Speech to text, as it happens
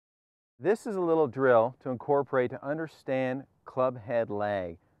This is a little drill to incorporate to understand club head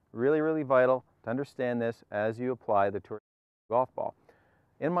lag. Really, really vital to understand this as you apply the tour golf ball.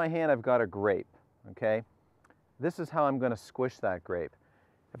 In my hand, I've got a grape, okay? This is how I'm going to squish that grape.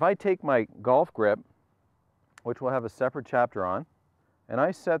 If I take my golf grip, which we'll have a separate chapter on, and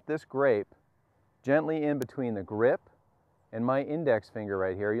I set this grape gently in between the grip and my index finger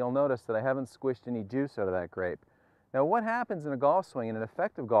right here, you'll notice that I haven't squished any juice out of that grape. Now what happens in a golf swing, in an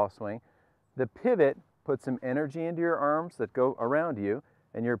effective golf swing, the pivot puts some energy into your arms that go around you,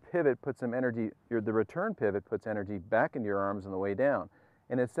 and your pivot puts some energy, the return pivot puts energy back into your arms on the way down.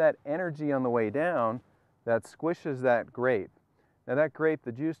 And it's that energy on the way down that squishes that grape. Now that grape,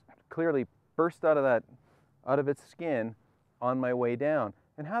 the juice clearly burst out of its skin on my way down.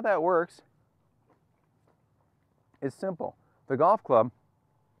 And how that works is simple. The golf club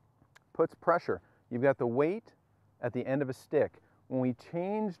puts pressure. You've got the weight at the end of a stick. When we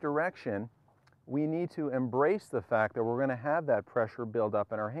change direction, we need to embrace the fact that we're going to have that pressure build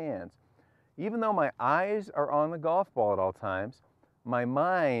up in our hands. Even though my eyes are on the golf ball at all times, my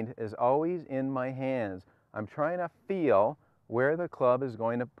mind is always in my hands. I'm trying to feel where the club is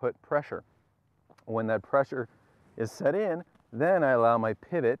going to put pressure. When that pressure is set in, then I allow my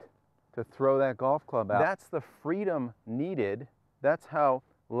pivot to throw that golf club out. That's the freedom needed. That's how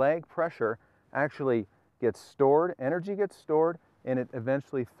lag pressure actually gets stored, energy gets stored, and it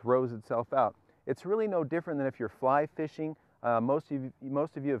eventually throws itself out. It's really no different than if you're fly fishing. Most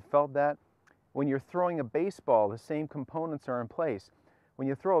of you have felt that. When you're throwing a baseball, the same components are in place. When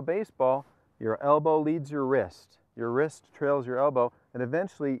you throw a baseball, your elbow leads your wrist trails your elbow, and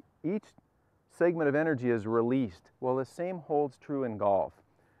eventually each segment of energy is released. Well, the same holds true in golf.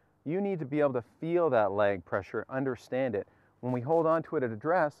 You need to be able to feel that lag pressure, understand it. When we hold on to it at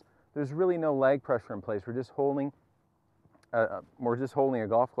address, there's really no lag pressure in place. We're just holding a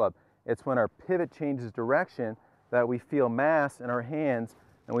golf club. It's when our pivot changes direction that we feel mass in our hands,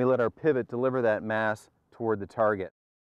 and we let our pivot deliver that mass toward the target.